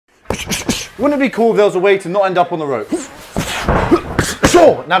Wouldn't it be cool if there was a way to not end up on the ropes?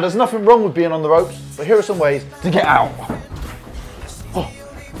 Sure, now there's nothing wrong with being on the ropes, but here are some ways to get out. Oh.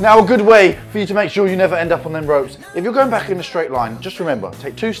 Now a good way for you to make sure you never end up on them ropes. If you're going back in a straight line, just remember,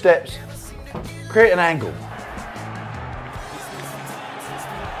 take 2 steps, create an angle.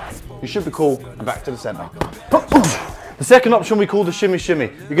 You should be cool and back to the centre. The second option we call the shimmy shimmy.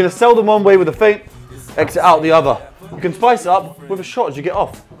 You're going to sell them one way with a feint, exit out the other. You can spice it up with a shot as you get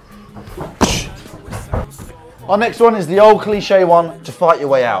off. Our next one is the old cliche one, to fight your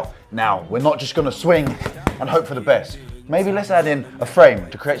way out. Now, we're not just going to swing and hope for the best. Maybe let's add in a frame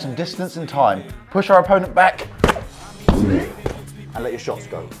to create some distance and time, push our opponent back, and let your shots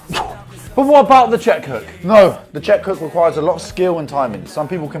go. But what about the check hook? No, the check hook requires a lot of skill and timing. Some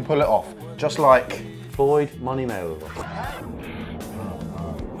people can pull it off, just like Floyd Money Mayweather.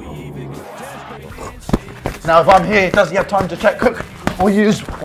 Now if I'm here, does he have time to check hook or use